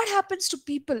 So, what happens to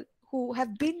people who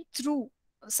have been through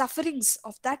sufferings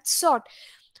of that sort?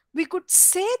 We could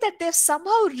say that they've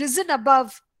somehow risen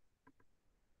above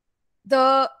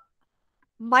the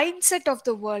mindset of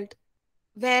the world,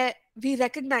 where we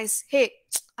recognize, hey,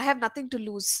 I have nothing to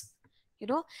lose,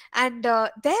 and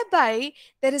thereby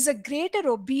there is a greater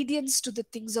obedience to the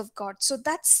things of God. So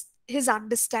that's his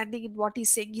understanding in what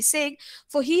he's saying. He's saying,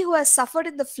 for he who has suffered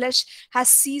in the flesh has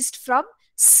ceased from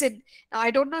sin. Now,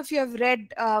 I don't know if you have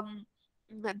read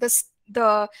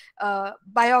the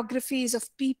biographies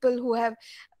of people who have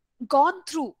gone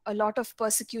through a lot of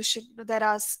persecution. There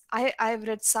are, I've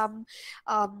read some.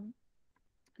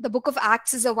 The book of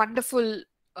Acts is a wonderful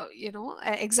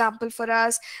example for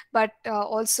us, but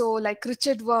also like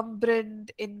Richard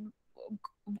Wurmbrand in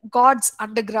God's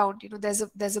Underground,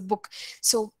 there's a book.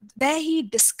 So there he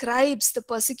describes the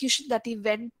persecution that he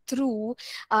went through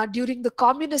during the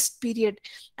communist period,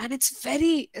 and it's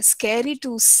very scary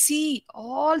to see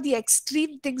all the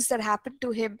extreme things that happened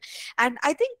to him. And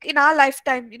I think in our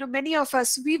lifetime, many of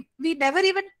us, we never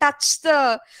even touch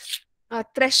the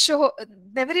threshold,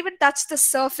 never even touch the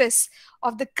surface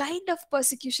of the kind of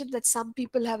persecution that some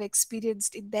people have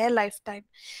experienced in their lifetime.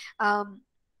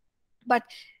 But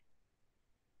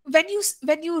when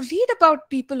you read about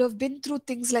people who have been through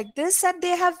things like this, and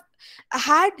they have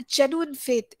had genuine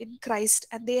faith in Christ,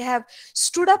 and they have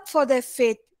stood up for their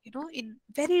faith, in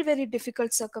very, very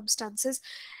difficult circumstances,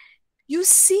 you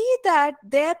see that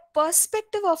their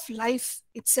perspective of life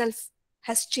itself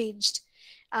has changed.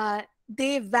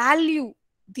 They value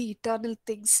the eternal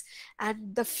things,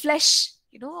 and the flesh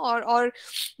or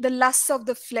the lusts of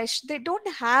the flesh, they don't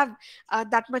have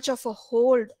that much of a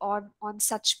hold on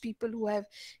such people who have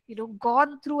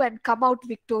gone through and come out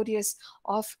victorious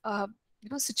of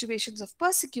situations of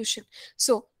persecution.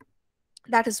 So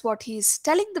that is what he is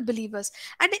telling the believers,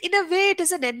 and in a way it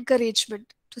is an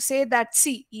encouragement to say that,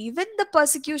 see, even the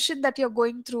persecution that you're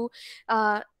going through,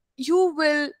 you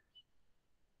will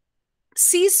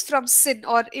cease from sin,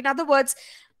 or in other words,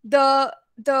 the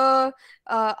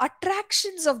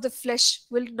attractions of the flesh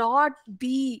will not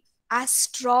be as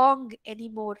strong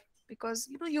anymore, because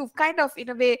you've kind of in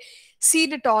a way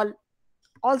seen it all,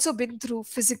 also been through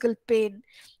physical pain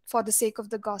for the sake of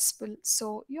the gospel.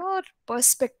 So your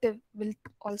perspective will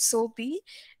also be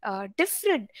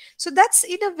different. So that's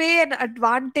in a way an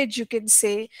advantage, you can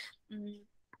say, mm,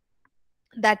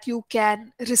 that you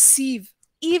can receive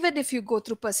even if you go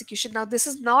through persecution. Now this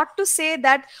is not to say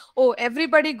that, oh,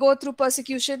 everybody go through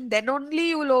persecution, then only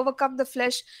you will overcome the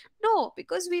flesh. No,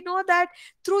 because we know that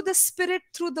through the Spirit,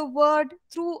 through the word,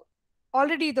 through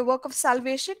already the work of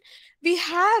salvation, we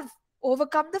have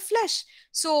overcome the flesh.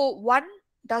 So one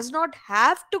does not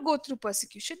have to go through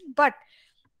persecution, but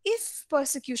if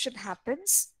persecution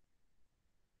happens,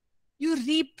 you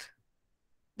reap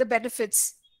the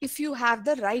benefits if you have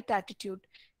the right attitude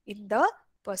in the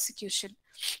persecution.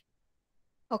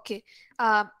 Okay,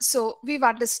 so we've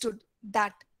understood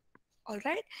that. All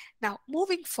right, now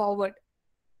moving forward,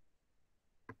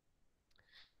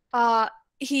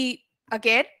 he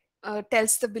again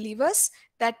tells the believers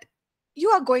that you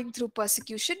are going through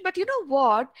persecution, but you know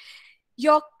what?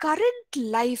 Your current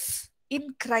life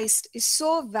in Christ is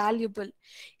so valuable.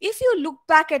 If you look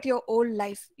back at your old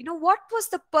life, what was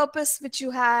the purpose which you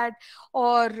had,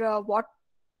 or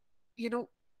you know,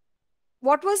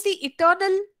 what was the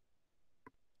eternal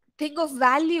thing of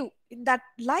value in that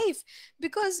life?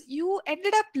 Because you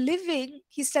ended up living,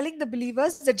 he's telling the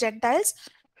believers, the Gentiles,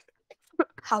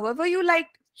 however you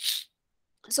liked.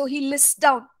 So he lists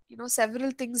down several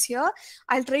things here.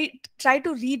 I'll try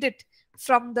to read it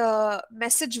from the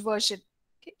Message version.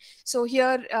 Okay, so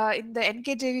here in the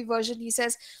NKJV version he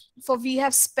says, for we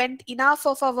have spent enough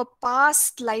of our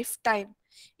past lifetime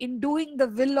in doing the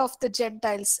will of the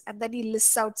Gentiles, and then he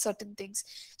lists out certain things.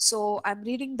 So I'm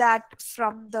reading that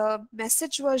from the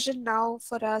Message version now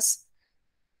for us.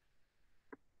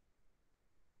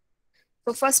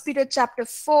 So 1 Peter chapter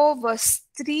 4 verse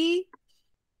 3.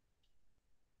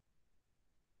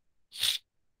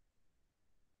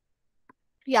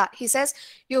 Yeah, he says,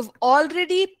 you've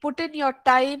already put in your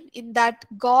time in that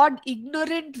God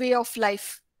ignorant way of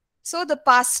life. So the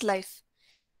past life,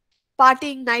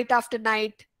 partying night after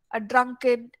night, a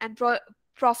drunken and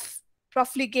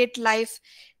profligate life.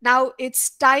 Now it's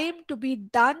time to be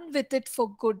done with it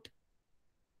for good.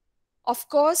 Of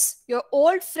course, your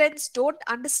old friends don't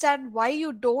understand why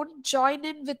you don't join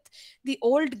in with the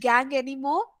old gang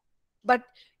anymore, but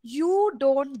you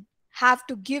don't have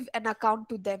to give an account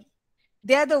to them.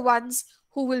 They're the ones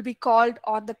who will be called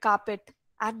on the carpet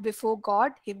and before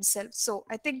God himself. So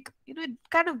I think, it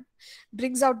kind of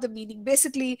brings out the meaning.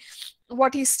 Basically,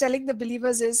 what he's telling the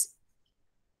believers is,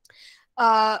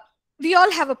 uh, we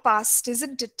all have a past,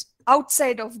 isn't it?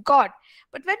 Outside of God.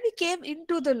 But when we came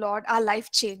into the Lord, our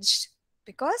life changed,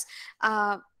 because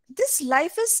this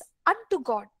life is unto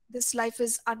God. This life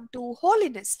is unto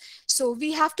holiness. So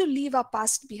we have to leave our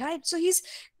past behind. So he's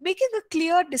making a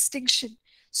clear distinction.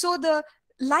 So the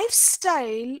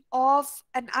lifestyle of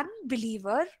an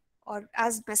unbeliever, or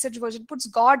as Message version puts,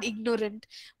 God ignorant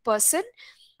person,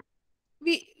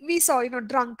 we saw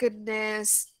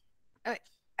drunkenness, uh,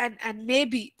 and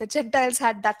maybe the Gentiles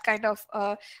had that kind of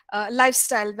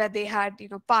lifestyle where they had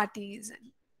parties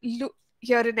and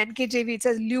here in NKJV it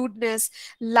says lewdness,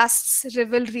 lusts,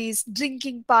 revelries,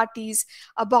 drinking parties,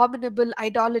 abominable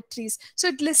idolatries. So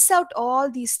it lists out all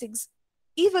these things,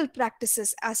 evil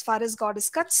practices as far as God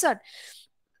is concerned.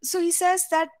 So he says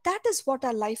that that is what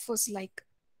our life was like.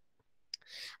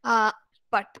 Uh,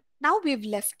 but now we've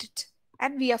left it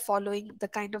and we are following the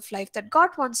kind of life that God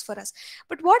wants for us.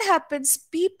 But what happens?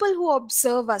 People who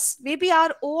observe us, maybe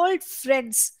our old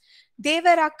friends, they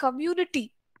were our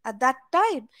community at that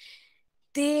time,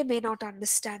 they may not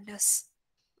understand us.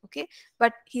 Okay,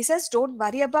 but he says don't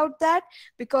worry about that,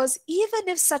 because even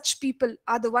if such people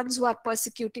are the ones who are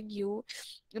persecuting you,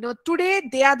 today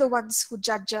they are the ones who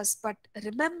judge us, but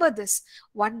remember this,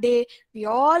 one day we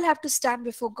all have to stand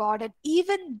before God, and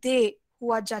even they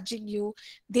who are judging you,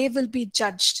 they will be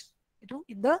judged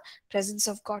in the presence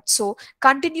of God. So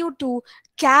continue to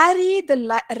carry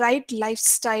the right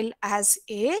lifestyle as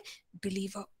a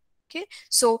believer. Okay,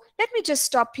 so let me just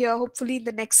stop here. Hopefully in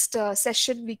the next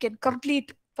session we can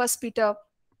complete First Peter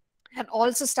and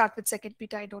also start with Second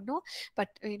Peter. I don't know, but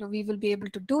we will be able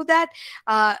to do that.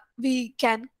 We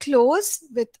can close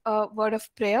with a word of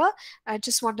prayer. I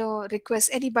just want to request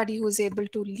anybody who is able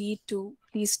to lead to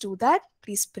please do that.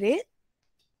 Please pray.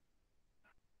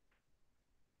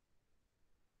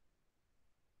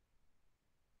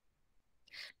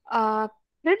 uh,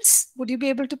 Prince, would you be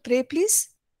able to pray, please?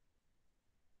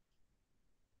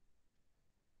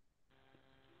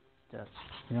 Just,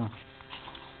 yeah.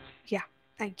 Yeah,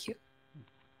 thank you.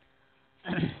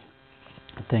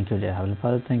 Thank you, dear Heavenly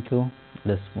Father. Thank you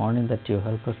this morning that you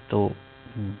help us to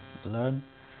learn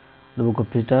the book of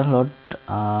Peter, Lord.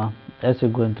 As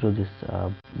you're going through this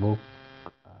book,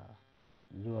 uh,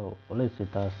 you are always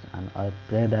with us, and I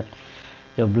pray that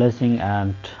your blessing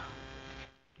and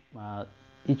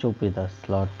each up with us,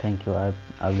 Lord. Thank you. I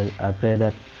pray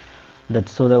that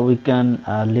so that we can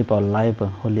live our life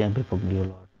holy and before you,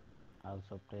 Lord. I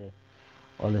also pray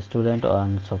all the students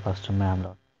and so Pastor Ma'am,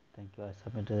 Lord. Thank you. I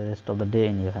submit the rest of the day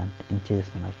in your hand. In Jesus'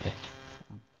 name I pray.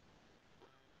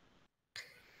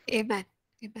 Amen.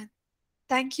 Amen.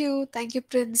 Thank you,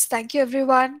 Prince. Thank you,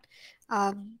 everyone.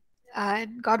 um,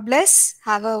 and God bless.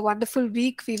 Have a wonderful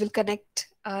week. We will connect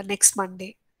next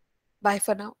Monday. Bye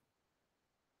for now.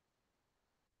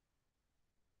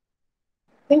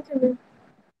 Thank you, ma'am.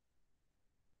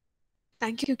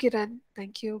 Thank you, Kiran.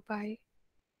 Thank you. Bye.